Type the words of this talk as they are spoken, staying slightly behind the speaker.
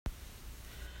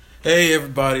Hey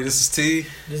everybody, this is T.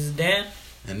 This is Dan.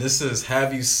 And this is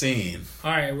Have You Seen?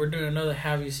 Alright, we're doing another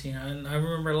Have You Seen. I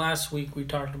remember last week we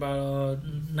talked about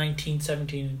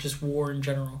 1917 and just war in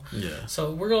general. Yeah.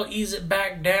 So we're going to ease it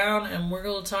back down and we're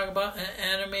going to talk about an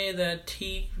anime that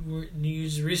T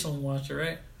you recently watched, it,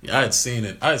 right? Yeah, I had seen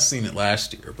it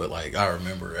last year, but I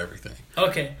remember everything.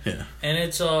 Okay. Yeah. And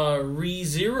it's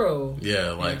Re:Zero.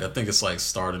 Yeah, I think it's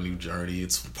Start a New Journey.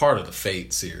 It's part of the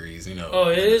Fate series, you know. Oh,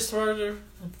 it is part of the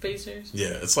Fate series?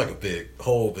 Yeah, it's a big,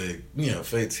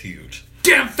 Fate's huge.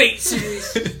 Damn Fate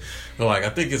series! But I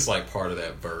think it's part of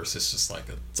that verse. It's just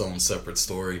its own separate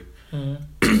story.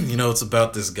 Mm-hmm. It's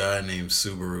about this guy named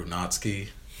Subaru Natsuki.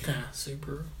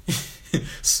 Subaru.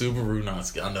 Subaru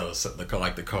Natsuki. I know, it's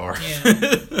the car. Yeah.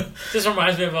 This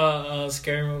reminds me of a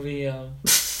scary movie.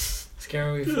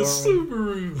 Scary movie 4.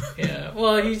 Subaru. Yeah.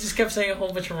 Well, he just kept saying a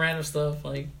whole bunch of random stuff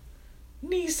like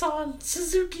Nissan,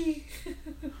 Suzuki.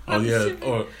 Oh yeah,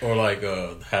 or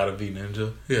How to Be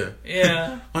Ninja. Yeah.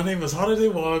 Yeah. My name is How Did They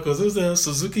Walk? Because there's a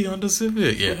Suzuki Honda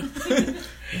Civic. Yeah.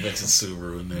 You mentioned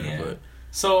Subaru in there, Yeah. but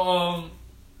so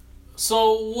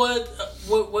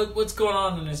what's going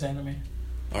on in this anime?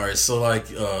 all right. So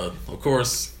of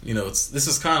course, this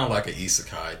is kind of like an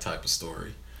isekai type of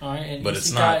story. All right, and but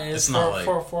isekai it's not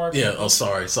for yeah. Oh,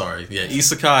 sorry. Yeah,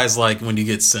 isekai is when you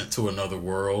get sent to another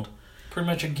world. Pretty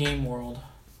much a game world.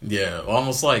 Yeah,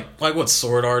 almost like what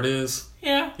Sword Art is.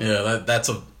 Yeah. Yeah, that's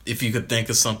if you could think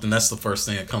of something, that's the first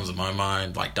thing that comes to my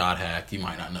mind. Dot hack. You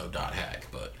might not know dot hack,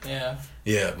 but yeah.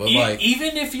 Yeah, but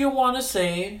even if you want to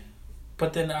say,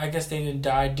 but then I guess they didn't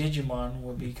die. Digimon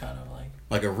would be kind of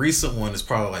a recent one is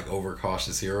probably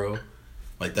Overcautious Hero.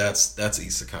 That's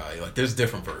isekai. There's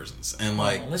different versions. And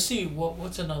let's see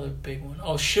what's another big one.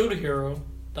 Oh, Shield Hero.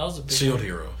 That was a big Shield one.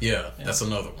 Hero. Yeah, that's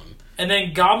another one. And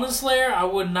then Goblin Slayer, I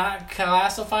would not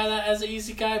classify that as an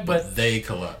isekai, but they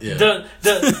yeah. No,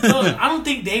 I don't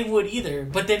think they would either.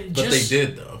 But then they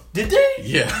did though. Did they?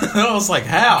 Yeah. I was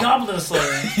how? Goblin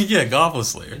Slayer. Yeah, Goblin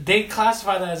Slayer. They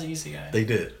classify that as an isekai. They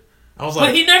did. I was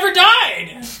but he never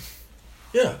died.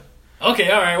 Yeah.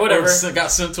 Okay, all right, whatever. Or got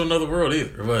sent to another world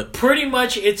either, but pretty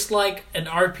much it's like an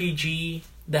RPG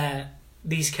that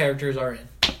these characters are in.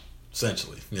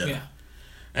 Essentially, yeah. Yeah.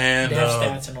 And they have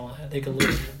stats and all that. They can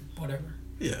live whatever.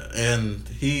 Yeah, and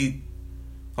he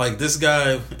this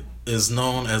guy is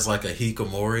known as a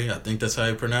hikikomori. I think that's how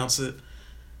you pronounce it.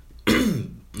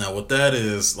 Now, what that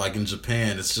is, in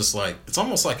Japan, it's just it's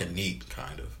almost like a NEET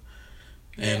kind of.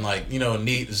 And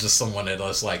NEET is just someone that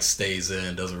just stays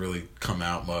in, doesn't really come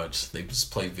out much. They just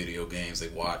play video games, they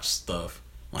watch stuff.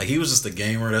 He was just a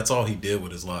gamer. That's all he did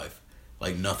with his life,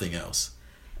 nothing else.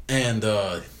 And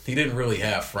he didn't really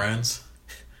have friends.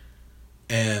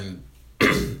 And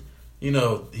he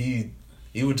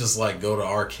would just go to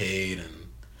arcade and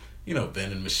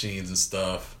vending machines and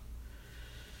stuff.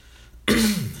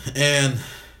 And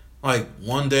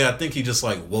one day, I think he just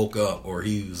woke up, or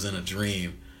he was in a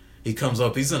dream. He comes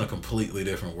up, he's in a completely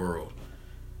different world.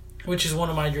 Which is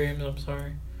one of my dreams, I'm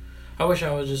sorry. I wish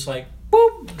I was just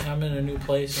boop, I'm in a new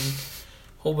place and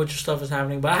a whole bunch of stuff is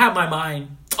happening. But I have my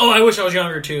mind. Oh, I wish I was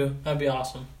younger too. That'd be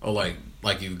awesome. Oh,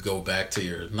 you go back to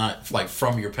your, not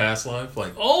from your past life?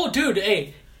 Oh, dude,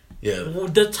 hey. Yeah.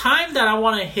 The time that I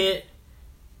want to hit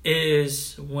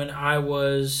is when I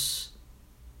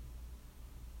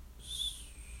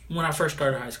first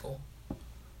started high school.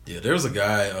 Yeah, there's a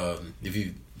guy,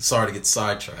 sorry to get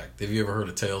sidetracked. Have you ever heard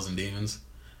of Tales and Demons?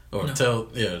 Or no.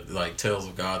 Tales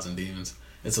of Gods and Demons.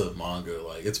 It's a manga.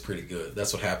 It's pretty good.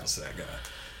 That's what happens to that guy.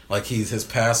 His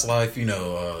past life,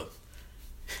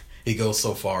 he goes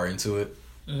so far into it.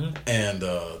 Mm-hmm. And,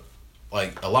 a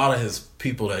lot of his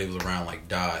people that he was around,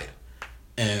 died.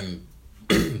 And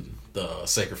the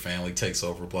Sacred Family takes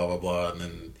over, blah, blah, blah, and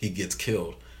then he gets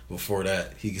killed. Before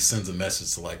that, he sends a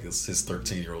message to, his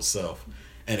 13-year-old self.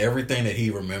 And everything that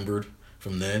he remembered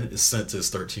from then is sent to his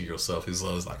 13-year-old self. He's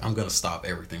always I'm going to stop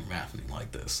everything from happening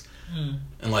like this. Mm.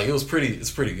 And it's pretty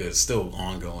good. It's still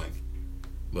ongoing.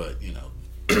 But,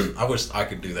 I wish I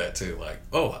could do that too.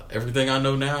 Everything I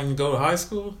know now, I can go to high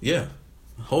school? Yeah.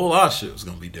 A whole lot of shit was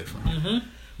going to be different.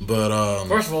 Mm-hmm. But,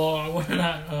 first of all, I would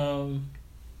not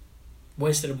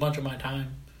wasted a bunch of my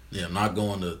time. Yeah, I'm not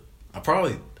going to...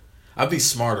 I'd be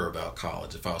smarter about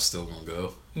college if I was still going to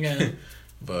go. Yeah.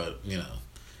 But,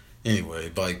 anyway,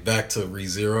 back to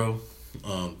Re:Zero.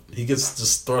 He gets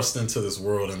just thrust into this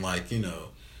world and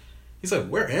he's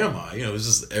where am I? It's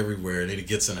just everywhere. And then he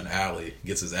gets in an alley,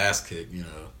 gets his ass kicked,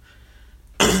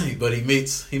 But he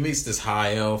meets this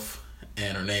high elf,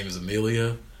 and her name is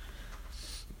Amelia.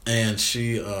 And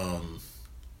she, it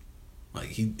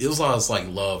was almost like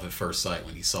love at first sight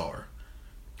when he saw her.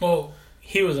 Oh,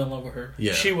 He was in love with her.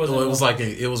 Yeah, she was. Well, it was like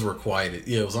it was requited.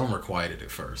 Yeah, it was unrequited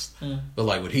at first, but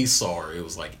like when he saw her, it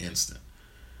was like instant.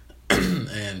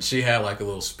 And she had like a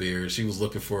little spear. She was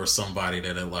looking for somebody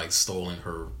that had like stolen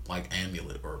her like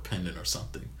amulet or a pendant or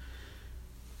something.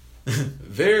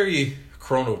 Very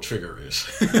Chrono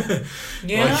Trigger-ish.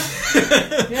 Yeah.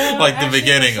 Yeah. Like the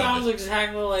beginning sounds of it.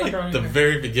 Exactly like Chrono The Trigger.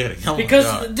 very beginning. Oh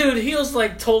because dude, he was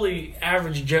like totally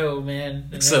average Joe, man.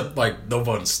 Except like no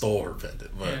one stole her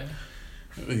pendant.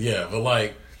 But yeah, but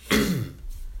like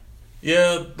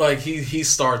yeah, like he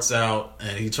starts out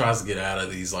and he tries to get out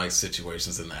of these like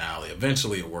situations in the alley.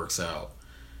 Eventually it works out.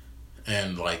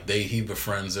 And like he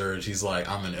befriends her and she's like,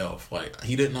 I'm an elf. Like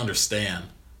he didn't understand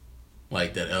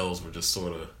like that elves were just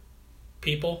sort of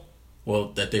people. Well,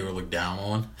 that they were looked down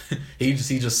on. he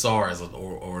just saw her as an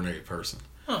ordinary person.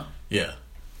 Huh. Yeah.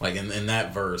 Like in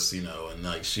that verse, you know, and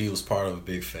like she was part of a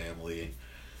big family.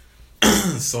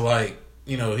 So like,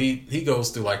 you know, he goes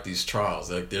through like these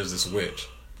trials. Like there's this witch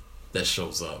that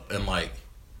shows up and like,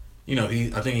 you know,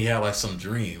 I think he had like some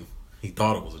dream. He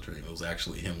thought it was a dream. It was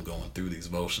actually him going through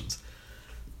these motions.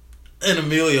 And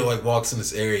Amelia like walks in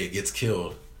this area, gets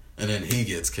killed, and then he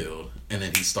gets killed, and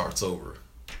then he starts over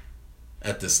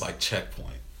at this like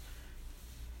checkpoint.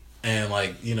 And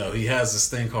like, you know, he has this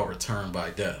thing called return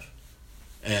by death.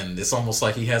 And it's almost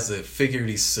like he has to figure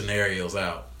these scenarios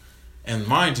out. And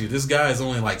mind you, this guy is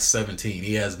only like 17.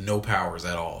 He has no powers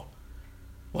at all.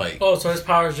 Like, oh, so his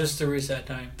power is just to reset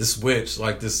time. This witch,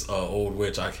 like this old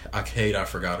witch, I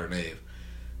forgot her name.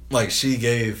 Like she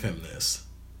gave him this,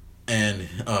 and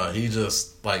he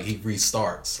just like he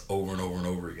restarts over and over and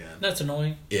over again. That's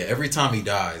annoying. Yeah, every time he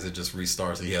dies, it just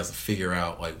restarts, and he has to figure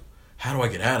out like, how do I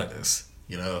get out of this?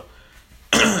 You know,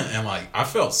 and like I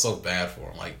felt so bad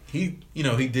for him. Like he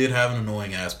did have an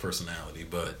annoying ass personality,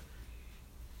 but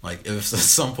like if at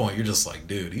some point you're just like,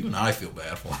 dude, even I feel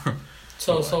bad for him.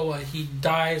 So what? He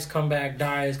dies, come back,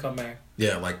 dies, come back.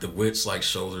 Yeah, like the witch like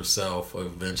shows herself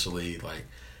eventually. Like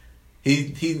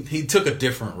he took a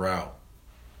different route,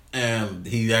 and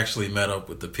he actually met up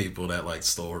with the people that like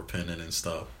stole her pendant and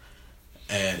stuff,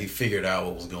 and he figured out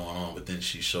what was going on. But then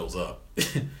she shows up,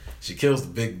 she kills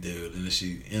the big dude, and then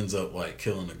she ends up like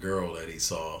killing the girl that he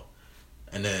saw,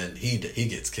 and then he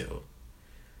gets killed.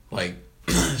 Like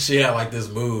she had like this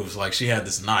moves, like she had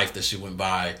this knife that she went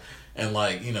by. And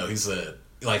like, you know, he said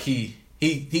like he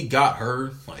got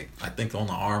her like I think on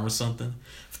the arm or something,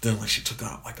 but then like she took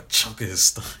out like a chunk of his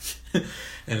stomach,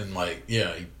 and then like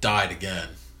yeah, he died again,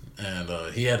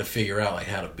 and he had to figure out like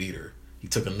how to beat her. He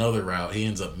took another route. He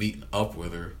ends up meeting up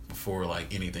with her before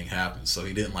like anything happens, so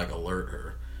he didn't like alert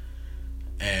her,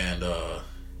 and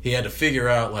he had to figure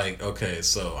out like, okay,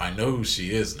 so I know who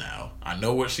she is now. I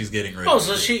know what she's getting ready. Oh,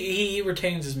 so he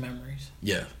retains his memories.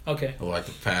 Yeah. Okay. Or like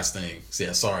the past things.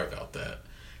 Yeah, sorry about that.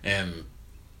 And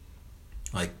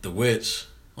like the witch,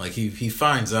 like he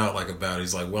finds out like about it.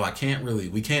 He's like, well,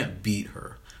 we can't beat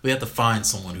her. We have to find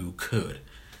someone who could.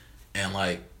 And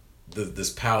like this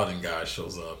paladin guy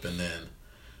shows up, and then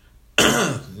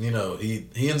you know, he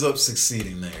ends up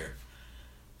succeeding there.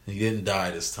 He didn't die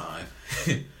this time.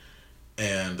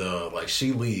 And like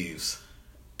she leaves,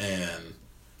 and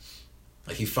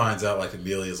like he finds out like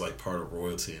Amelia is like part of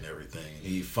royalty and everything.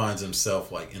 He finds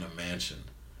himself like in a mansion,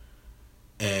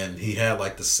 and he had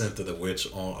like the scent of the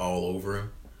witch all over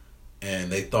him.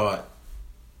 And they thought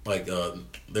like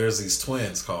there's these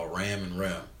twins called Ram and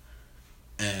Rem,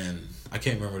 and I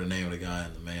can't remember the name of the guy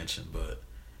in the mansion, but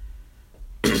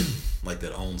like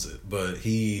that owns it. But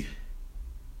they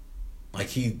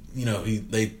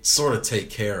sort of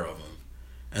take care of him.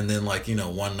 And then, like, you know,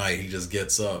 one night he just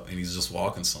gets up and he's just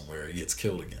walking somewhere. He gets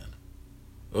killed again.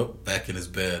 Oh, back in his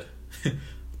bed. What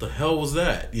the hell was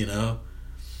that, you know?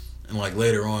 And, like,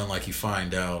 later on, like, you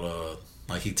find out,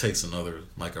 like, he takes another,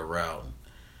 like, a route.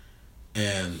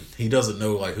 And he doesn't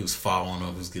know, like, who's following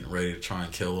him, who's getting ready to try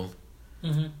and kill him.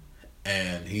 Mm-hmm.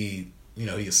 And he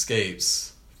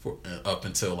escapes up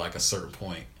until, like, a certain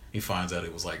point. He finds out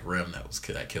it was, like, Rem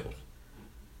that killed him.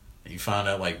 And you find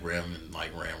out like Rem and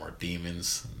like Ram were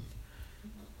demons. And,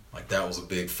 like that was a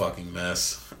big fucking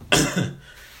mess.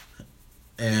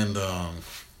 And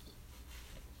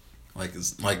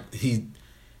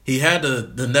he had to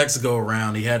the next go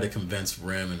around he had to convince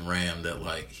Rem and Ram that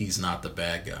like he's not the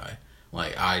bad guy.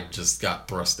 Like I just got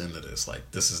thrust into this.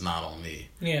 Like this is not on me.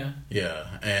 Yeah. Yeah.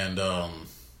 And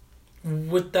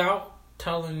without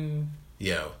telling.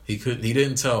 Yeah, he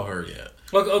didn't tell her yet.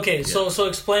 Okay, yeah. So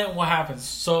explain what happens.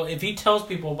 So if he tells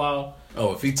people about...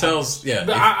 Oh, if he tells... Yeah.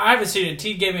 But I haven't seen it.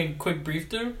 T gave me a quick brief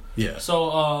there. Yeah.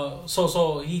 So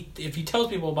if he tells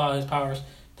people about his powers,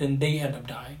 then they end up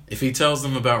dying. If he tells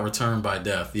them about return by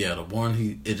death, yeah, the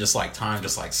one it just like time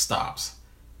just like stops,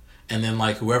 and then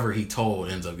like whoever he told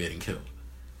ends up getting killed,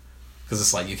 because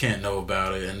it's like you can't know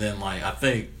about it, and then like I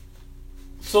think.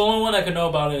 So the only one that can know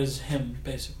about it is him,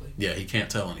 basically. Yeah, he can't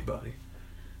tell anybody,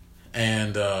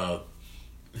 and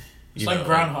it's like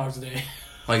Groundhog's Day.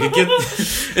 Like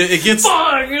it gets.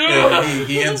 Fuck!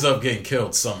 He ends up getting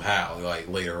killed somehow, like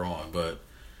later on, but.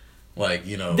 Like,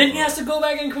 then he has to go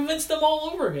back and convince them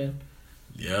all over again.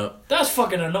 Yep. That's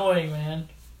fucking annoying, man.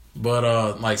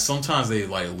 But like sometimes they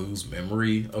like lose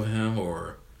memory of him,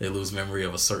 or they lose memory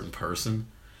of a certain person.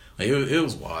 Like it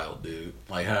was wild, dude.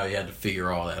 Like how he had to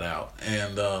figure all that out.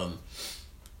 And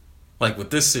like with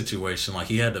this situation, like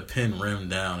he had to pin Rim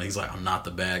down. He's like, I'm not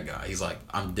the bad guy. He's like,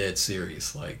 I'm dead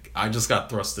serious. Like I just got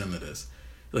thrust into this.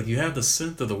 Like, you have the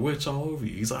scent of the witch all over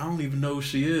you. He's like, I don't even know who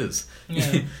she is.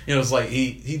 Yeah. It's like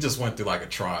he just went through like a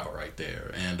trial right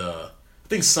there. And I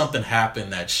think something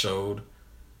happened that showed,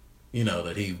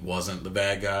 that he wasn't the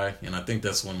bad guy. And I think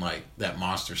that's when like that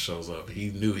monster shows up. He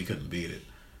knew he couldn't beat it,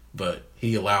 but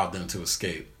he allowed them to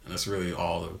escape. And that's really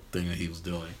all the thing that he was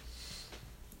doing.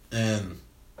 And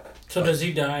so does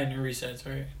he die and it resets,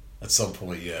 right? At some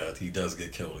point, yeah, he does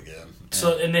get killed again.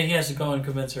 And then he has to go and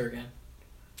convince her again.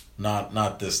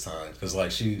 Not this time, because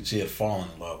like she had fallen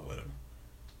in love with him,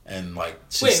 and like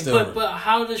but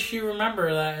how does she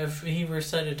remember that if he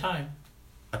reset a time?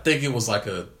 I think it was like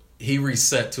he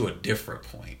reset to a different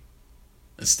point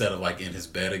instead of like in his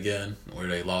bed again, where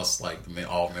they lost like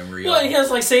all memory. Well, he has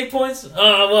like save points.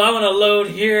 Oh, well, I'm gonna load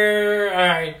here. All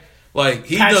right. Like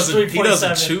he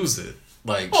doesn't choose it.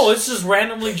 Like it's just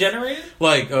randomly generated.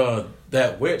 Like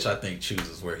that witch, I think,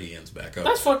 chooses where he ends back up.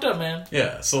 That's fucked up, man.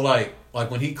 Yeah. So like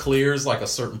when he clears like a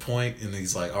certain point and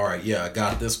he's like, all right, yeah, I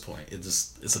got this point.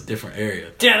 It's a different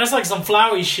area. Damn, that's like some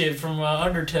flowy shit from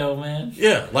Undertale, man.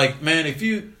 Yeah, like man, if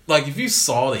you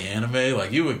saw the anime,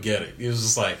 like you would get it. It was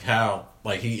just like how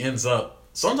like he ends up.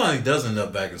 Sometimes he does end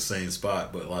up back in the same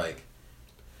spot, but like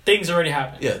things already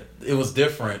happened. Yeah, it was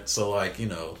different. So like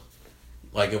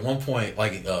like at one point,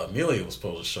 like Amelia was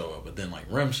supposed to show up, but then like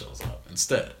Rem shows up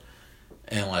instead,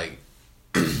 and like.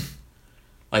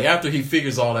 Like after he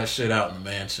figures all that shit out in the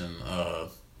mansion,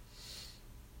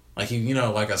 like he,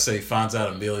 like I say, finds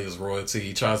out Amelia's royalty.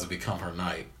 He tries to become her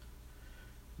knight.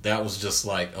 That was just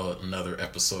like another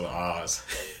episode of Oz,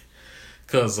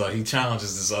 because he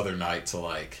challenges this other knight to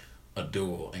like a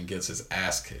duel and gets his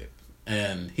ass kicked.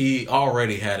 And he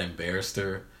already had embarrassed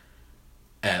her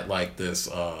at like this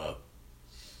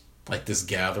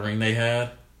gathering they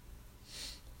had.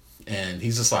 And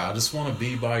he's just like, I just want to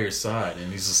be by your side.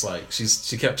 And he's just like, she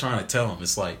kept trying to tell him,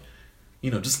 it's like,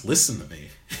 just listen to me.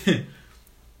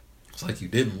 It's like, you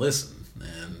didn't listen.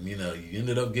 And, you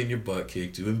ended up getting your butt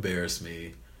kicked. You embarrassed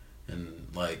me. And,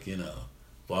 like,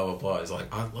 blah, blah, blah. He's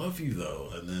like, I love you, though.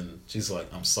 And then she's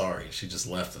like, I'm sorry. She just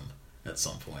left him at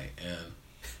some point. And,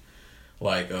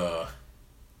 like,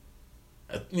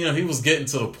 he was getting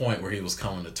to the point where he was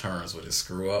coming to terms with his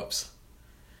screw-ups.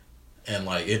 And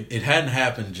like it hadn't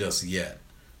happened just yet.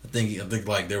 I think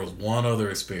like there was one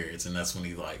other experience, and that's when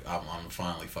he like I'm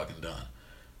finally fucking done.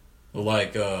 But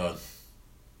like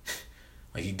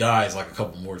he dies like a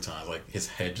couple more times. Like his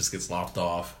head just gets lopped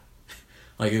off.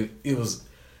 Like it was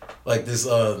like this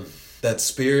that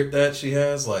spirit that she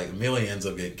has. Like Amelia ends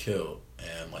up getting killed,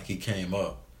 and like he came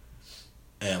up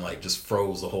and like just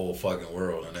froze the whole fucking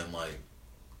world, and then like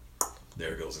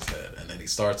there goes his head, and then he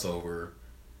starts over.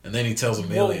 And then he tells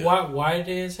Amelia... Well, why did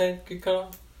his head get cut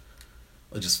off?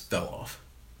 It just fell off.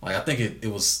 Like, I think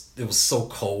it was so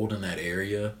cold in that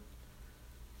area.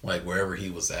 Like, wherever he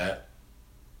was at.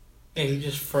 Yeah, he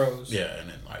just froze. Yeah,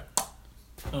 and then, like...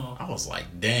 Oh. I was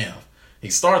like, damn. He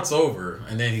starts over,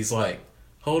 and then he's like,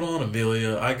 hold on,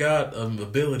 Amelia. I got an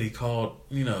ability called,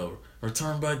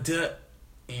 return by debt.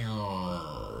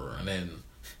 And then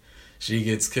she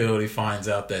gets killed. He finds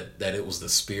out that it was the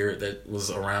spirit that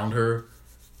was around her.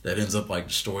 That ends up like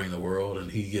destroying the world,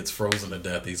 and he gets frozen to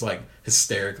death. He's like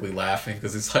hysterically laughing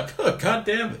because he's like, "Oh, God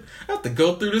damn it! I have to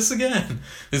go through this again."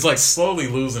 He's like slowly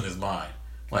losing his mind.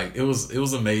 Like it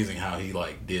was amazing how he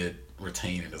like did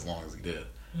retain it as long as he did.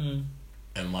 Mm.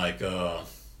 And like there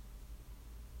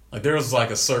was like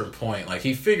a certain point, like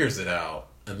he figures it out,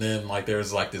 and then like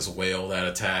there's like this whale that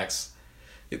attacks.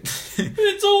 It's a whale!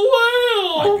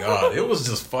 Oh my God, it was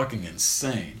just fucking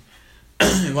insane.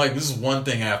 Like this is one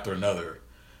thing after another.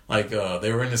 Like,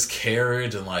 they were in this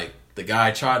carriage, and, like, the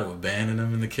guy tried to abandon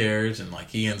him in the carriage, and, like,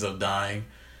 he ends up dying.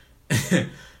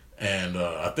 And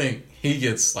I think he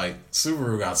gets, like,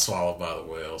 Subaru got swallowed by the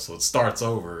whale, so it starts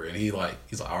over, and he's like,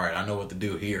 all right, I know what to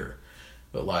do here.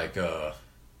 But, like, I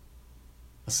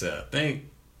think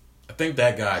I think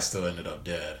that guy still ended up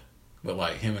dead, but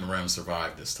like him and Rem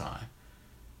survived this time.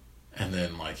 And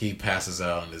then like he passes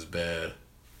out in his bed,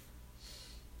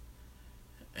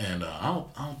 and I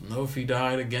don't know if he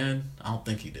died again. I don't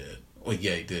think he did. Well,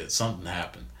 yeah, he did. Something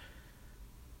happened,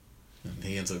 and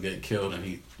he ends up getting killed, and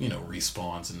he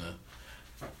respawns in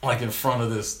the front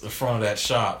of that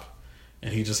shop.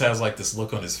 And he just has like this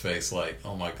look on his face, like,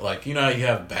 oh my, like, you know how you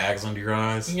have bags under your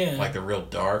eyes, yeah, like they're real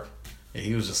dark. And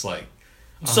he was just like,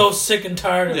 I'm so sick and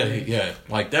tired of it. Yeah,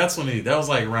 like that was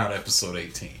like around episode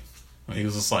 18. When he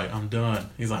was just like, I'm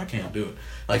done. He's like, I can't do it.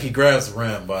 Like he grabs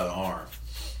Rem by the arm,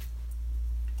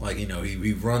 like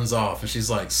he runs off, and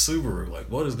she's like, Subaru, like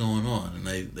what is going on? And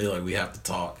they like, we have to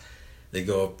talk. They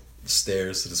go up the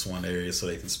stairs to this one area so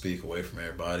they can speak away from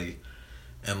everybody.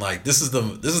 And like this is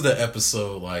the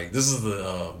episode, like this is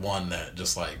the one that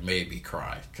just like made me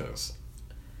cry, because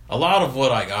a lot of what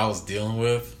like I was dealing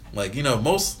with, like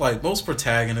most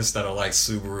protagonists that are like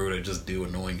Subaru, that just do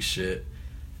annoying shit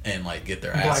and like get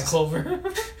their ass Black Clover.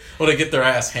 well, they get their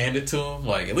ass handed to them.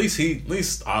 Like at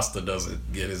least Asta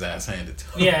doesn't get his ass handed to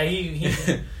him. Yeah, he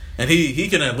and he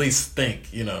can at least think,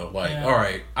 like, all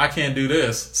right, I can't do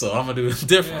this, so I'm gonna do it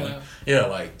differently. Yeah,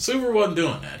 like Subaru wasn't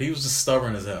doing that. He was just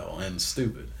stubborn as hell and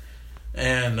stupid.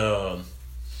 And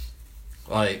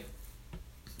like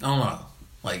I don't know,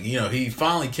 like he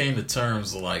finally came to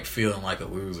terms with like feeling like a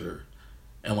loser,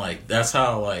 and like that's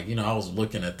how like I was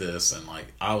looking at this, and like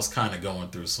I was kind of going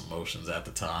through some emotions at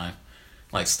the time,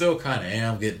 like still kind of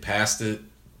am getting past it,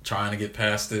 trying to get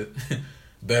past it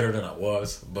better than I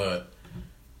was, but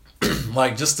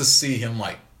like just to see him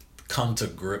like come to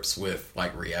grips with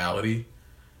like reality,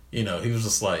 he was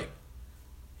just like,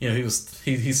 he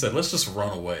said, let's just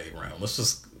run away, Ram. Let's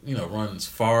just run as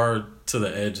far to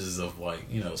the edges of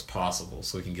like as possible,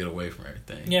 so we can get away from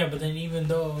everything. Yeah, but then even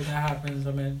though that happens,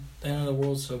 I mean, the end of the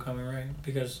world's still coming, right?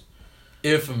 Because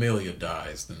if Amelia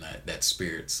dies, then that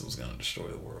spirit was going to destroy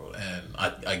the world, and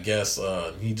I guess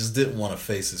he just didn't want to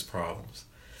face his problems,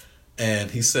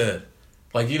 and he said,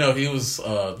 like he was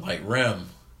like Rem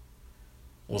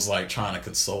was like trying to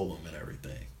console him and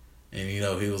everything, and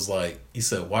he was like, he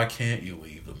said, why can't you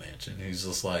leave the mansion? And he's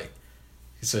just like,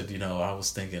 he said, I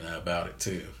was thinking about it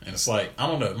too. And it's like, I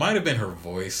don't know, it might have been her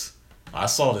voice. I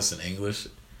saw this in English.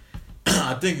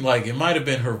 I think like it might have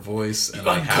been her voice and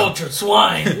like how cultured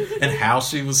swine and how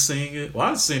she was singing it. Well,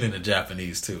 I've seen it in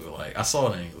Japanese too. Like I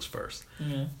saw it in English first,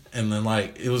 and then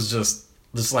like it was just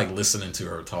like listening to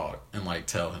her talk and like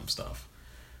tell him stuff.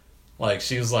 Like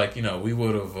she was like, we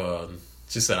would have.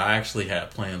 She said, I actually had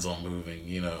plans on moving,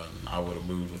 and I would have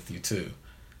moved with you too.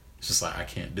 It's just like I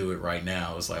can't do it right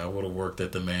now. It's like I would have worked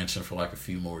at the mansion for like a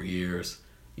few more years.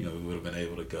 We would have been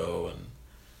able to go, and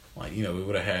like we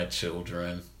would have had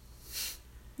children.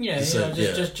 Yeah, said,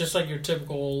 just like your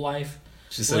typical life.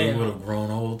 She said we would have grown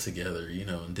old together,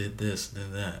 and did this and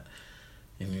did that.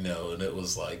 And, and it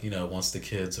was like, once the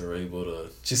kids are able to...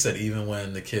 She said even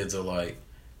when the kids are like,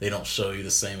 they don't show you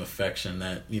the same affection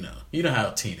that, you know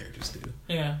how teenagers do.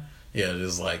 Yeah. Yeah, it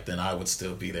is like, then I would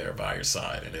still be there by your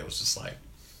side. And it was just like,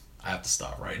 I have to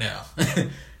stop right now.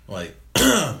 Like,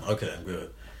 okay, I'm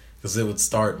good. Because it would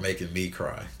start making me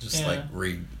cry. Just like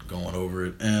going over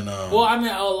it. And well, I mean,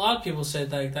 a lot of people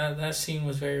said like that scene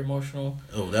was very emotional.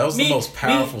 Oh, that was the most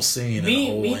powerful scene in the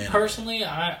whole anime. Personally,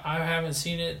 I haven't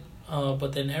seen it,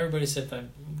 but then everybody said that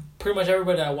pretty much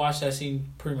everybody that watched that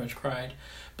scene pretty much cried.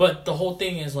 But the whole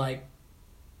thing is like,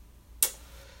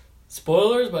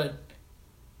 spoilers, but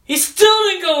he still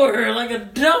didn't go with her like a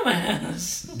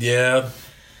dumbass. Yeah.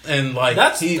 And like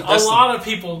a lot of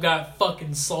people got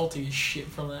fucking salty as shit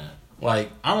from that.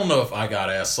 Like, I don't know if I got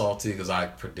as salty because I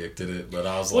predicted it, but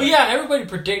I was like... Well, yeah, everybody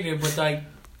predicted it, but like,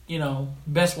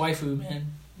 best waifu, man.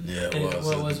 Yeah, it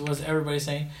was everybody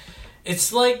saying.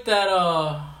 It's like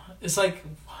that, it's like,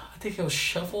 I think it was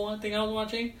Shuffle, I think I was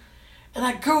watching. And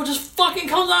that girl just fucking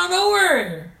comes out of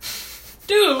nowhere.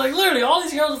 Dude, like, literally, all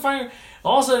these girls are fighting.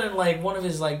 All of a sudden, like, one of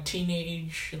his, like,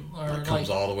 teenage... or comes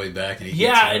all the way back and he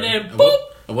gets her. And then, boop!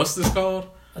 What's this called?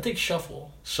 I think Shuffle.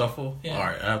 Shuffle? Yeah. All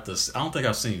right, I don't think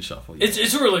I've seen Shuffle yet.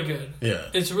 It's really good. Yeah.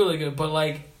 It's really good, but,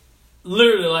 like,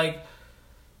 literally, like,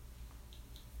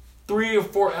 3 or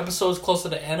 4 episodes close to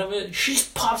the end of it, she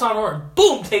pops out her and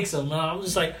boom, takes him. And I'm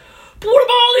just like, but what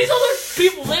about all these other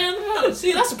people, man?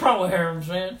 See, that's the problem with harems,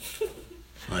 man.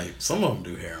 Like, some of them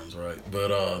do harems, right?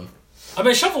 But, I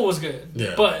mean, Shuffle was good.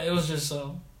 Yeah. But it was just,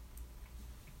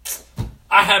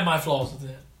 I had my flaws with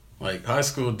it. Like, High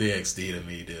School DxD to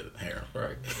me did harem,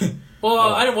 right? Well,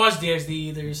 I didn't watch DxD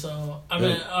either, so, I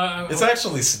mean... it's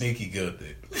actually sneaky good,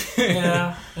 dude.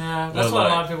 Yeah. That's what a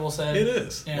lot of people said. It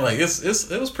is. Yeah. Like,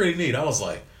 it was pretty neat. I was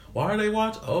like, why are they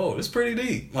watching? Oh, it's pretty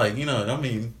deep. Like, you know, I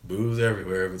mean, boobs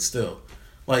everywhere, but still.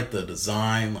 Like, the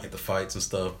design, like, the fights and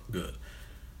stuff, good.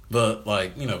 But,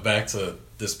 like, you know, back to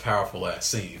this powerful ass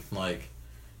scene. Like,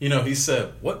 you know, he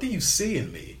said, what do you see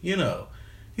in me? You know,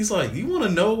 he's like, you want to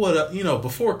know what, you know,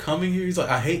 before coming here, he's like,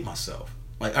 I hate myself.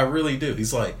 Like, I really do.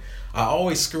 He's like, I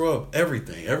always screw up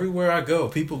everything. Everywhere I go,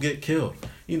 people get killed.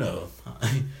 You know,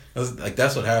 like,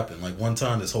 that's what happened. Like, one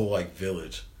time, this whole, like,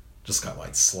 village just got,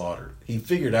 like, slaughtered. He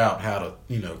figured out how to,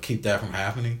 you know, keep that from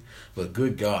happening. But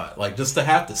good God, like, just to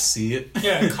have to see it.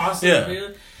 Yeah, constantly. Yeah.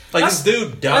 Like, this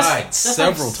dude died that's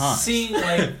several like times. Seeing,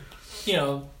 like, you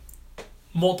know,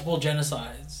 multiple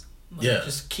genocides. Like, Yeah.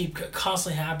 just keep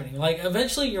constantly happening. Like,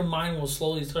 eventually your mind will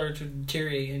slowly start to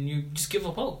deteriorate and you just give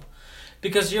up hope.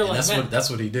 Because you're and like,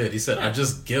 that's what he did. He said, Yeah. I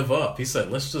just give up. He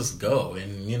said, let's just go.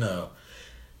 And, you know,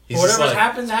 he's whatever just like,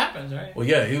 happens, right? well,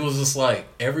 yeah, he was just like,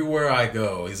 everywhere I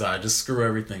go, he's like, I just screw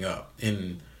everything up.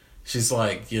 And she's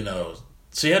like, you know,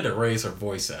 she had to raise her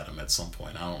voice at him at some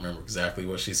point. I don't remember exactly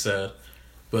what she said.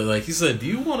 But, like, he said, do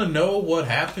you want to know what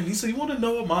happened? He said, you want to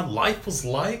know what my life was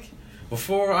like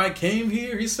before I came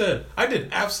here? He said, I did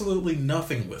absolutely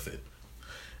nothing with it.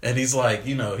 And he's like,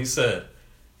 you know, he said,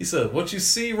 what you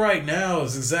see right now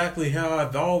is exactly how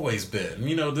I've always been.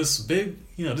 You know, this big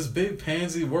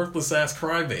pansy, worthless ass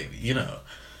crybaby, you know.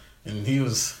 And he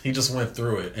just went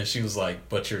through it. And she was like,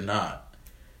 but you're not.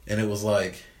 And it was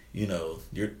like, you know,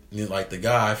 you're like, the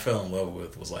guy I fell in love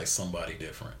with was like somebody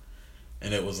different.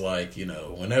 And it was like, you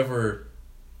know, whenever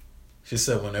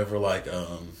like,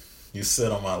 you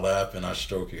sit on my lap and I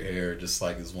stroke your hair, just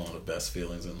like it's one of the best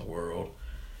feelings in the world.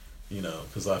 You know,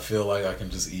 because I feel like I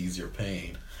can just ease your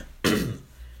pain. And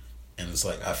it's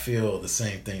like, I feel the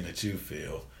same thing that you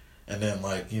feel. And then,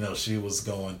 like, you know, she was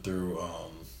going through,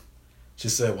 she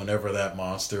said whenever that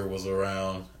monster was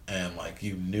around and, like,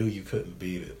 you knew you couldn't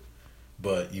beat it,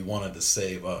 but you wanted to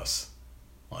save us.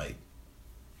 Like,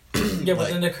 yeah, but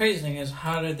like, then the crazy thing is,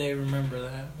 how did they remember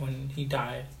that when he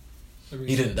died?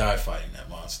 He didn't die fighting that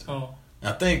monster. Oh.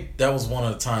 And I think that was one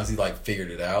of the times he, like, figured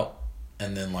it out.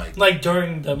 And then, like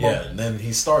during the moment. Yeah, and then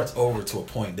he starts over to a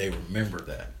point they remember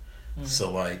that. Mm-hmm.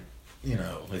 So, like, you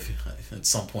know, if at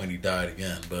some point he died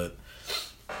again, but,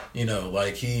 you know,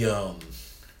 like, he,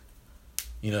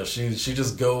 you know, she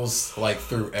just goes, like,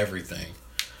 through everything.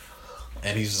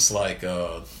 And he's just like,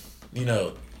 you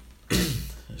know,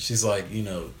 she's like, you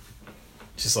know,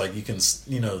 you can,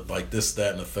 you know, like, this,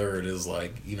 that, and the third is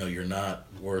like, you know, you're not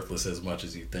worthless as much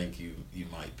as you think you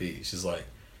might be. She's like,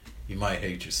 you might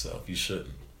hate yourself. You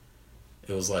shouldn't.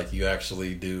 It was like, you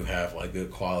actually do have, like,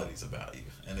 good qualities about you.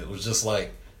 And it was just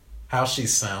like how she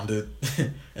sounded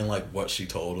and, like, what she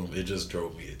told him. It just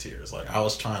drove me to tears. Like, I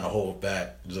was trying to hold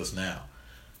back just now.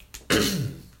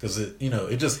 Because, it, you know,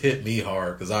 it just hit me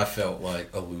hard because I felt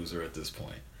like a loser at this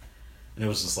point. And it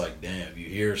was just like, damn, you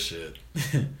hear shit.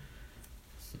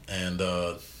 And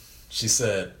she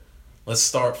said, let's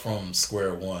start from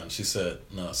square one. She said,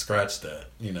 no, scratch that.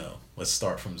 You know, let's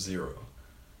start from zero.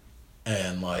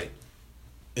 And, like,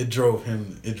 it drove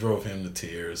him to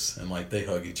tears. And, like, they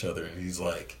hug each other. And he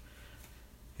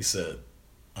said,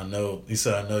 I know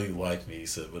you like me. He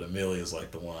said, but Amelia's,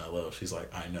 like, the one I love. She's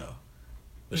like, I know.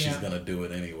 But she's going to do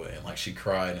it anyway. And, like, she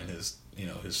cried in his, you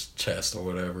know, his chest or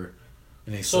whatever.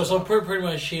 And he said, pretty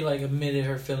much she, like, admitted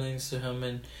her feelings to him.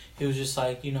 And he was just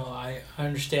like, you know, I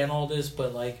understand all this,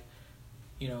 but, like,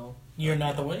 you know, you're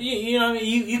not the one. You know what I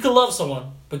mean? You could love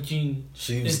someone, but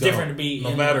it's different to be.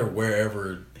 No matter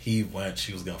wherever he went,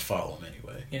 she was going to follow him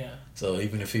anyway. Yeah. So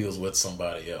even if he was with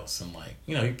somebody else, and, like,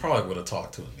 you know, he probably would have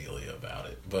talked to Amelia about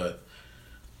it. But,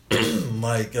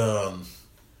 like,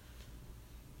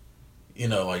 you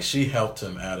know, like, she helped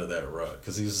him out of that rut.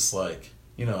 Because he was just like,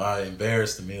 you know, I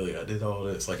embarrassed Amelia. I did all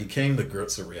this. Like, he came to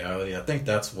grips with reality. I think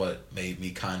that's what made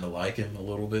me kind of like him a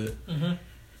little bit. Mm-hmm.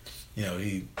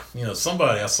 You know,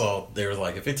 somebody I saw, they were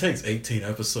like, if it takes 18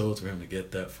 episodes for him to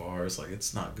get that far, it's like,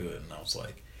 it's not good. And I was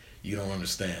like, you don't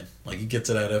understand. Like, you get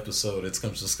to that episode, it's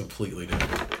just completely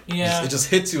different. Yeah. It just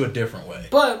hits you a different way.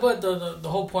 But the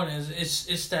whole point is,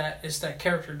 it's that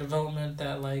character development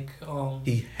that, like,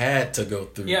 he had to go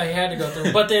through. Yeah, he had to go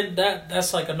through. But then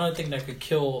that's, like, another thing that could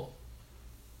kill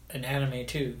an anime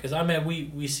too, because I mean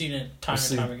we seen it time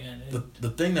and time again. The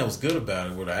thing that was good about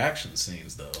it were the action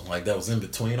scenes though, like that was in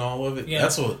between all of it. Yeah.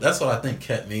 That's what I think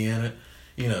kept me in it.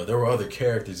 You know, there were other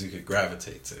characters you could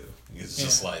gravitate to. It's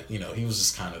just like, you know, he was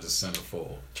just kind of the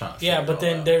centerfold trying to. Yeah, but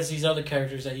then out. There's these other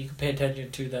characters that you can pay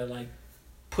attention to that, like,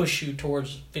 push you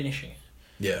towards finishing it.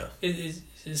 Yeah,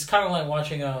 it's kind of like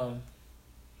watching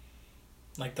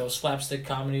like those slapstick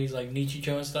comedies like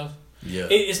Nichijou and stuff. Yeah,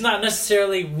 It's not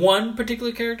necessarily one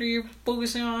particular character you're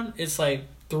focusing on. It's like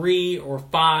 3 or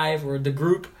 5 or the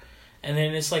group, and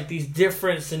then it's like these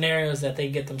different scenarios that they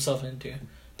get themselves into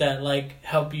that like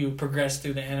help you progress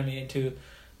through the anime and to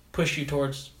push you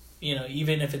towards, you know,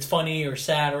 even if it's funny or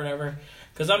sad or whatever.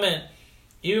 Because I mean,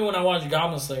 even when I watched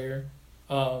Goblin Slayer,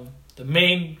 the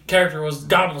main character was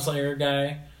Goblin Slayer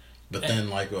guy. But then,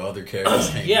 like, other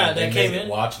characters came yeah, in. they made came it in.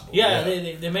 watchable. Yeah,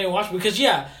 they made it watchable. Because,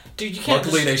 yeah, dude, you can't...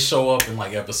 Luckily, they show up in,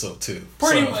 like, episode 2.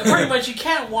 Pretty much, you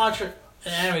can't watch an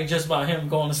anime just about him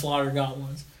going to slaughter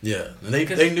goblins. Yeah, and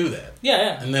they knew that.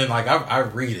 Yeah. And then, like, I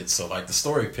read it, so, like, the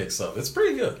story picks up. It's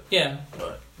pretty good. Yeah.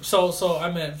 But So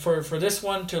I mean, for this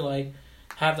one to, like,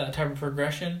 have that type of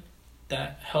progression,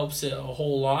 that helps it a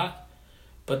whole lot.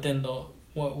 But then,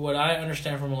 what I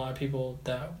understand from a lot of people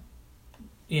that...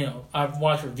 You know, I've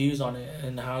watched reviews on it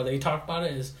and how they talk about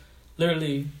it is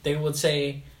literally they would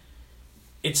say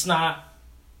it's not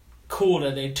cool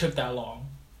that they took that long.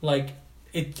 Like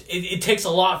it takes a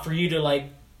lot for you to like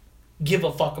give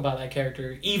a fuck about that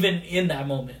character even in that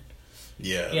moment.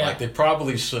 Yeah, like they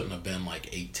probably shouldn't have been like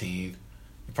 18.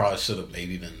 They probably should have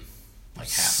maybe been like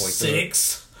halfway through.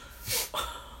 6.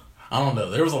 I don't know.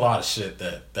 There was a lot of shit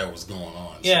that was going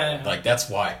on. Yeah. Like, that's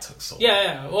why it took so long.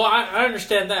 Yeah. Well, I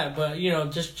understand that. But, you know,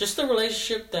 just the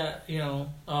relationship that, you know,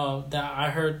 that I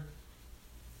heard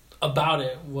about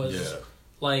it was,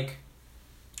 like,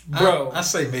 bro. I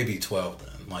say maybe 12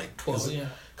 then. Like, 12, yeah.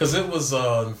 Because it was,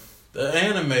 the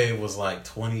anime was like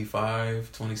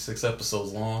 25, 26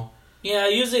 episodes long. Yeah,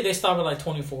 usually they stop at like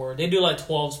 24. They do like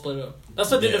 12 split up. That's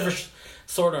what they did for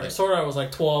Sword Art. Sword Art was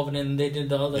like 12, and then they did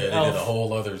the other. Yeah, they did a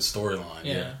whole other storyline.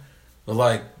 Yeah. But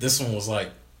like this one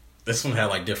had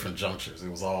like different junctures. It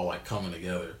was all like coming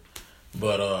together.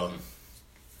 But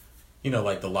you know,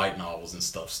 like the light novels and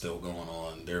stuff still going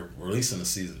on. They're releasing a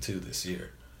season 2 this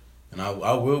year, and I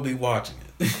will be watching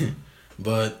it.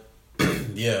 But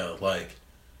yeah, like,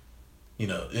 you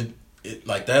know, it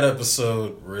like that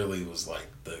episode really was like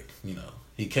you know,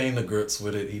 he came to grips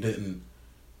with it.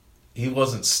 He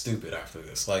wasn't stupid after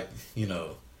this. Like, you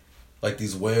know, like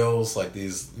these whales, like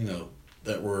these, you know,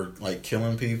 that were like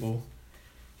killing people.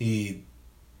 They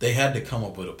had to come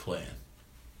up with a plan.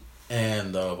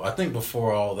 And I think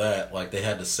before all that, like they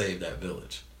had to save that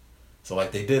village. So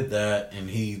like they did that,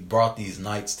 and he brought these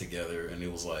knights together, and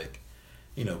it was like,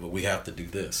 you know, but we have to do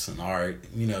this. And all right,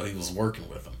 you know, he was working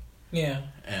with them. Yeah.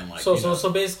 And like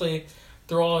so basically,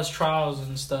 through all his trials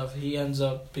and stuff, he ends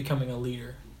up becoming a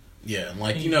leader. Yeah, and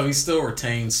like, you know, he still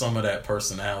retains some of that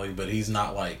personality, but he's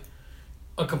not like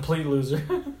a complete loser.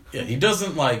 Yeah, he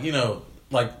doesn't like, you know,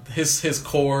 like his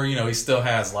core, you know, he still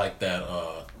has like that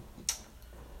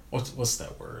what's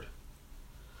that word?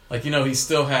 Like, you know, he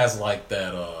still has like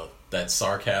that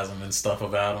sarcasm and stuff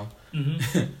about him.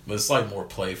 Mm-hmm. But it's like more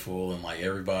playful, and like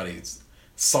everybody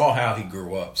saw how he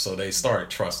grew up, so they started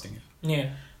trusting him. Yeah.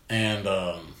 And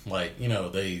like, you know,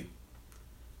 there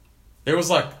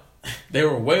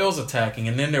were whales attacking,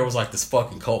 and then there was like this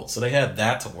fucking cult. So they had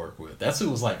that to work with. That's who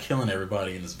was like killing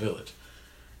everybody in this village.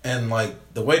 And like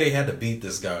the way they had to beat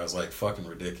this guy was like fucking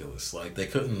ridiculous. Like they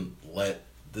couldn't let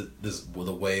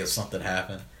the way of something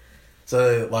happen.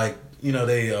 So like, you know,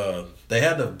 they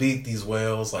had to beat these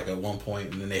whales like at one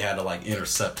point, and then they had to like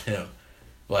intercept him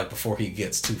like before he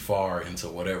gets too far into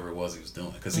whatever it was he was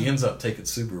doing, because he ends up taking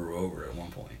Subaru over at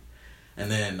one point. And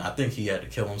then I think he had to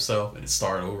kill himself and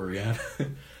start over again.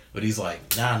 But he's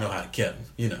like, now I know how to kill him,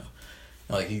 you know.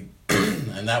 Like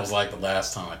and that was like the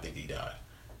last time I think he died.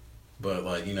 But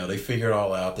like, you know, they figure it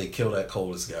all out. They kill that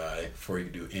coldest guy before he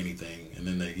could do anything. And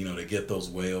then they, you know, they get those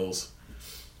whales.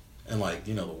 And like,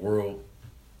 you know, the world,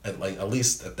 at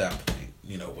least at that point,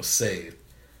 you know, was saved.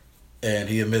 And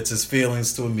he admits his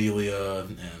feelings to Amelia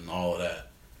and all of that.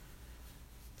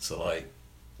 So like,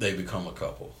 they become a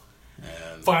couple.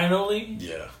 And finally?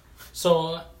 Yeah.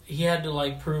 So he had to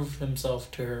like prove himself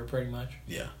to her pretty much.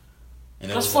 Yeah. And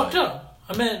that's fucked up.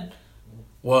 I mean,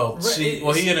 well,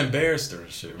 he had embarrassed her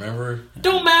and shit, remember?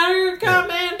 Don't matter. God,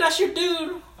 man, that's your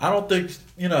dude. I don't think,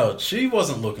 you know, she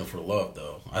wasn't looking for love,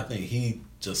 though. I think he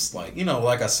just, like, you know,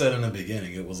 like I said in the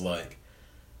beginning, it was like,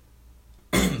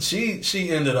 she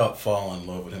ended up falling in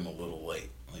love with him a little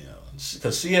late, you know,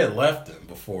 because she had left him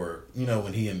before, you know,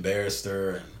 when he embarrassed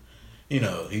her, and, you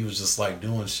know, he was just, like,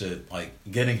 doing shit, like,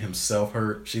 getting himself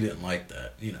hurt. She didn't like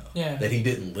that, you know. Yeah. That he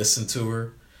didn't listen to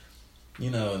her. You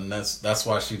know, and that's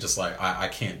why she just like, I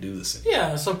can't do this anymore.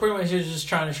 Yeah, so pretty much he was just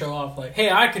trying to show off, like,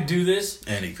 hey, I could do this.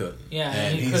 And he couldn't. Yeah,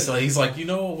 and he's like, you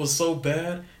know what was so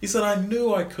bad? He said, I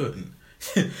knew I couldn't.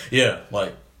 Yeah,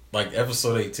 like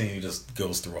episode 18, he just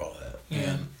goes through all that. Yeah.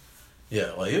 And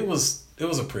yeah, like it was it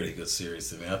was a pretty good series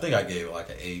to me. I think I gave it like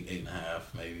an 8.5,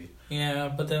 maybe. Yeah,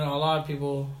 but then a lot of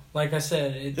people, like I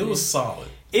said, it was solid.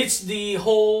 It's the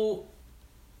whole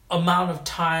amount of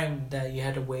time that you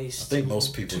had to waste. I think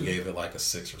most people gave it like a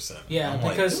 6 or 7. Yeah,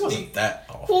 because it wasn't that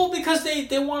awful. Well, because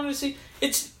they wanted to see.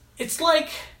 It's like,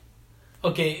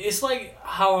 okay, it's like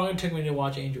how long it took me to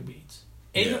watch Angel Beats.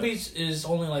 Angel Beats is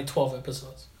only like 12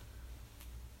 episodes.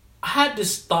 I had to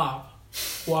stop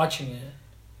watching it.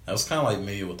 That was kind of like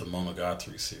me with the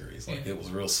Monogatari series. Like, it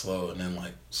was real slow, and then,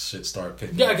 like, shit started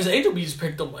picking up. Yeah, because Angel Beats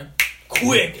picked up, like,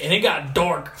 quick, and it got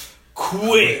dark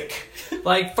quick.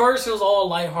 Like, first it was all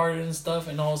lighthearted and stuff,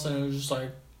 and all of a sudden it was just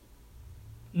like,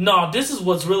 nah, this is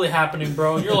what's really happening,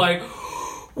 bro. And you're like,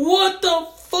 what the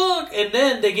fuck? And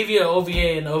then they give you an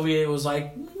OVA, and the OVA was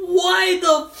like, why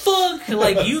the fuck?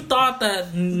 Like, you thought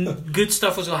that good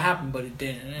stuff was going to happen, but it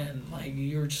didn't. And, like,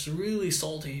 you were just really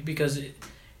salty because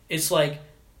it's like,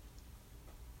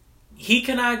 he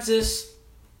cannot exist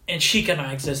and she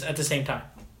cannot exist at the same time.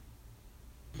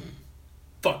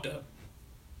 Fucked up.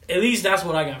 At least that's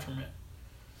what I got from it.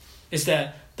 It's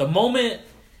that the moment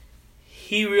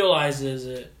he realizes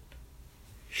it,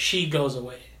 she goes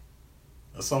away.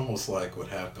 That's almost like what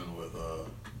happened with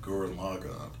Gurren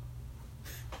Lagann.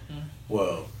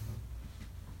 Well,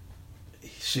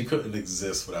 she couldn't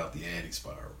exist without the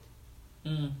anti-spiral.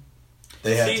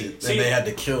 They had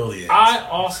to kill the anti-spiral. I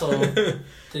also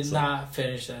did not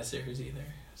finish that series either.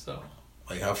 So,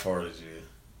 like, how far did you?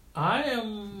 I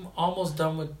am almost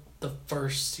done with the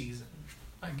first season,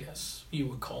 I guess you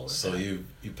would call it. So you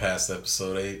passed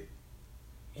episode 8?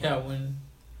 Yeah, when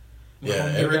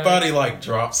everybody like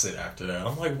drops it after that.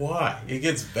 I'm like, why? It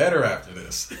gets better after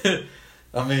this.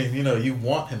 I mean, you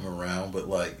want him around, but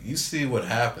like you see what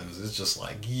happens. It's just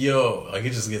like, yo, like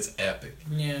it just gets epic.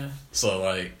 Yeah. So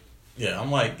like, yeah,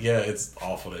 I'm like, yeah, it's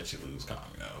awful that you lose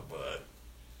Kamino, but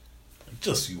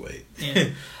just you wait.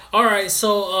 Yeah. All right,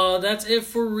 so that's it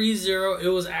for ReZero. It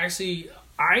was actually,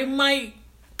 I might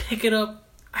pick it up.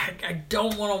 I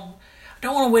don't want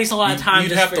to waste a lot of time.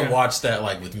 You'd have to watch that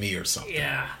like with me or something.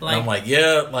 Yeah, like, I'm like,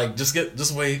 yeah, like just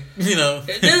wait.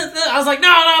 I was like,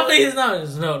 no, please,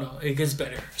 no. It gets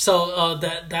better. So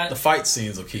that the fight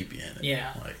scenes will keep you in it.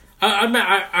 Yeah, like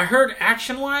I heard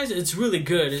action wise, it's really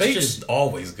good. It's Fate just is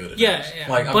always good at action. Yeah.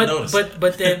 Like I've noticed.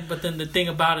 But then the thing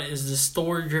about it is the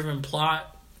story driven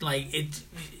plot. Like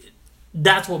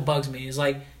that's what bugs me. Is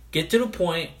like get to the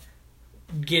point,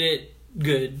 get it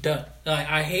good, done. Like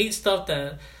I hate stuff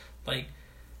that like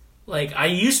I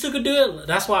used to could do it.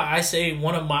 That's why I say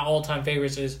one of my all time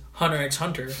favorites is Hunter x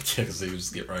Hunter. Yeah, because they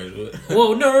just get right into it.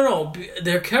 Well, no.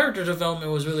 Their character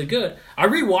development was really good. I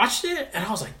rewatched it and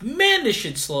I was like, man, this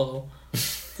shit's slow.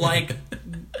 Like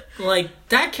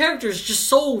that character is just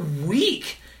so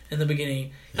weak in the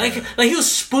beginning. Like he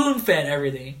was spoon fed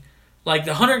everything. Like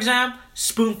the Hunter exam,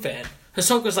 spoon fed.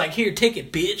 Hisoka's like, here, take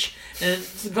it, bitch. And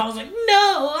I was like,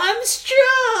 no, I'm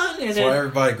strong. And that's why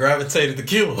everybody gravitated to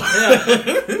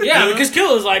Killua. Yeah, because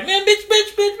Killa's like, man, bitch.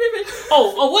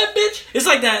 Oh, what, bitch? It's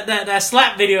like that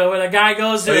slap video where the guy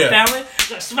goes to the family,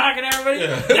 like smacking everybody.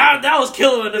 Yeah. That was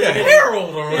Killua in the beginning.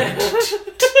 Harold already.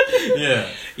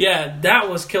 Yeah, that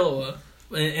was Killua.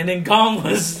 And then Gong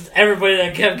was everybody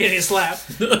that kept getting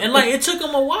slapped. And like, it took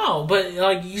him a while, but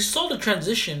like, you saw the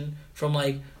transition from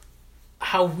like,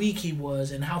 how weak he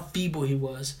was and how feeble he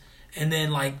was, and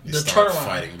then like the turnaround,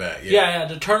 fighting back. Yeah,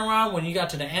 the turnaround when you got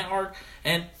to the Ant arc,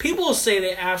 and people say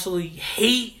they absolutely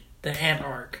hate the Ant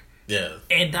arc. Yeah,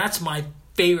 and that's my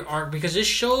favorite arc because it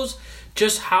shows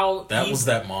just how that was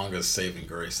that manga's saving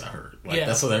grace. I heard,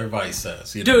 that's what everybody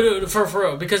says. Dude, for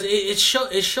real, because it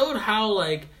showed how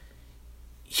like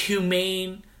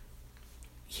humane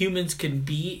humans can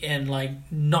be and like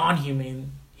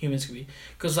non-humane humans can be,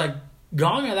 because like.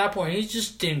 Gong at that point, he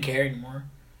just didn't care anymore.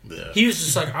 Yeah. He was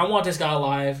just like, I want this guy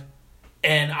alive,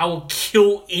 and I will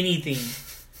kill anything,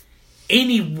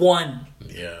 anyone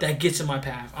that gets in my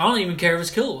path. I don't even care if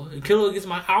it's Killua. If Killua gets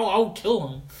I'll kill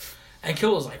him. And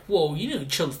Killa's like, whoa, you need to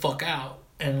chill the fuck out.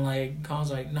 And like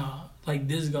Gong's like, nah, like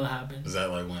this is gonna happen. Is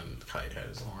that like when Kite had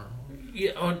his arm?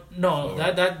 Yeah, no,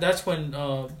 that's when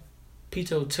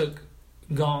Pito took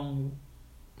Gong.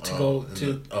 To go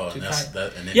to Kite.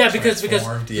 Because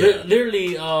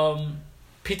literally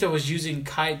Pito was using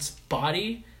Kite's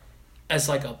body as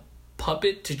like a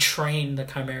puppet to train the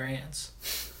Chimera ants.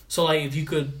 So like if you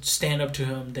could stand up to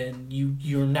him, then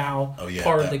you're now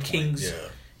part of the king's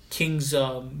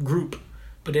group.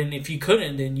 But then if you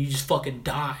couldn't, then you just fucking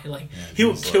die. Like he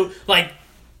would kill like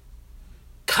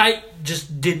Kite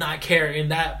just did not care in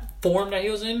that form that he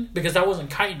was in, because that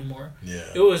wasn't Kite anymore. Yeah.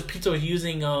 It was Pito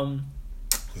using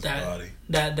that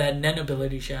nen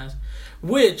ability she has,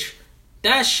 which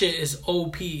that shit is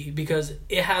OP because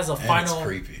it has a final. It's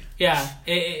creepy. Yeah,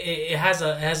 it has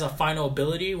a final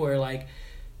ability where like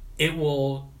it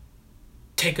will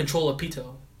take control of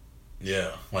Pito.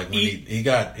 Yeah, like when he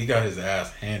got his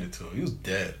ass handed to him, he was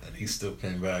dead, and he still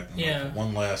came back. And like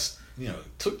one last,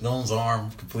 took Gon's arm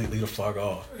completely the fuck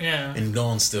off. Yeah, and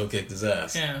Gon still kicked his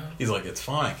ass. Yeah, he's like, it's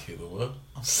fine, Killua.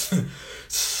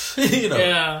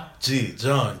 Yeah. Gee,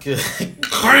 John,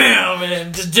 bam,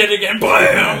 and just did it again,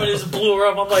 bam, and just blew her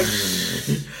up. I'm like,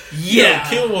 yeah.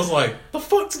 Killua was like, the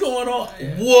fuck's going on?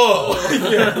 Whoa.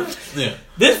 Yeah.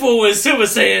 This fool was Super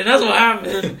Saiyan. That's what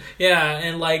happened. Yeah,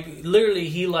 and like literally,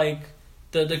 he like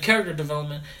the character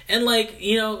development, and like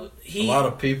he. A lot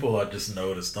of people I just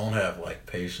noticed don't have like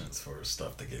patience for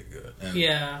stuff to get good. And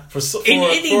for a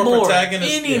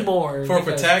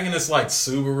protagonist like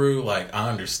Subaru, like I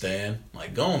understand.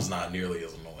 Like Gon's not nearly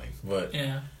as annoying, but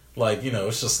like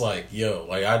it's just like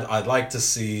like I'd like to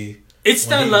see. It's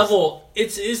that level.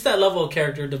 It's that level of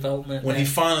character development. When he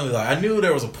finally I knew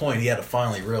there was a point he had to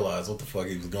finally realize what the fuck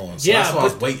he was going. So that's what I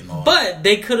was waiting on. But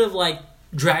they could have like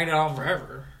dragged it on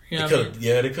forever.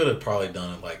 They could have probably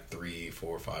done it like 3,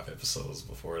 4, 5 episodes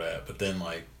before that. But then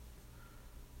like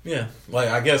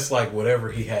I guess like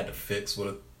whatever he had to fix would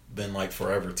have been like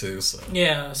forever too. So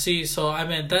so I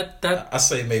mean that I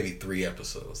say maybe 3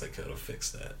 episodes they could have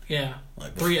fixed that. Yeah,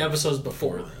 like 3 episodes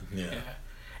before then. Yeah.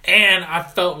 And I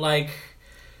felt like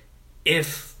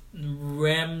if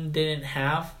Rem didn't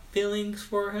have feelings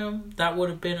for him, that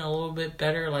would have been a little bit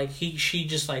better. Like she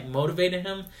just like motivated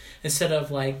him instead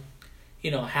of like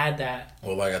had that.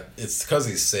 Well, like it's because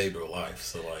he saved her life.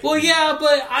 So like. Well, yeah,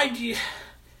 but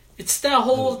it's that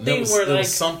whole thing where there like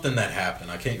was something that happened.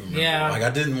 I can't remember. Yeah. Like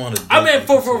I didn't want to. I mean,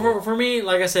 for me,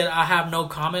 like I said, I have no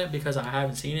comment because I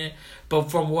haven't seen it. But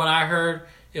from what I heard,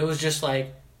 it was just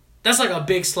like. That's like a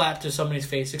big slap to somebody's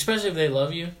face, especially if they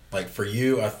love you. Like for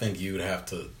you, I think you'd have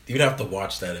to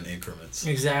watch that in increments.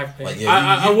 Exactly. Like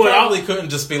yeah, you probably couldn't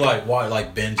just be like why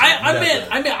like binge.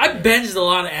 I binged a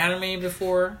lot of anime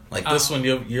before. Like this one,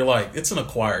 you're like it's an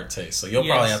acquired taste, so you'll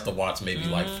probably have to watch maybe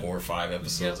like 4 or 5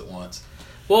 episodes at once.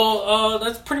 Well,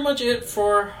 that's pretty much it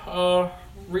for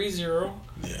ReZero.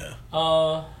 Yeah.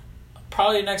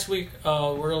 Probably next week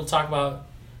we're gonna talk about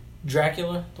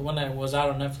Dracula, the one that was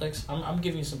out on Netflix. I'm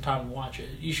giving you some time to watch it.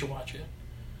 You should watch it.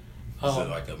 Is it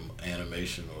like an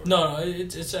animation or? No,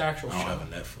 it's an actual show. I don't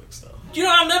have a Netflix though. You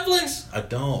don't have Netflix? I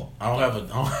don't.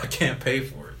 I can't pay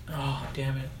for it. Oh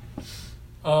damn it.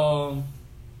 Well,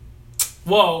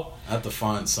 I have to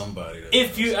find somebody.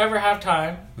 If you ever have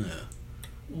time,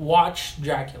 watch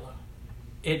Dracula.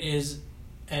 It is,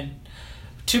 and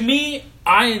to me,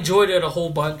 I enjoyed it a whole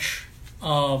bunch.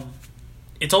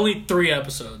 It's only 3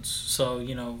 episodes, so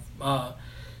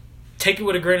take it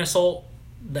with a grain of salt.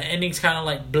 The ending's kind of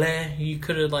like bleh. You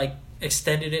could have like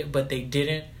extended it, but they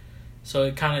didn't. So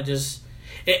it kind of just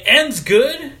it ends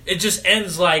good. It just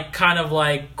ends like kind of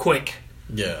like quick.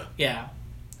 Yeah.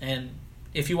 And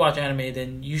if you watch anime,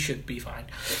 then you should be fine.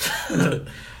 All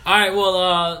right.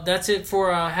 Well, that's it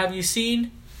for Have You Seen?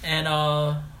 And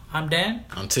I'm Dan.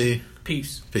 I'm T.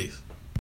 Peace. Peace.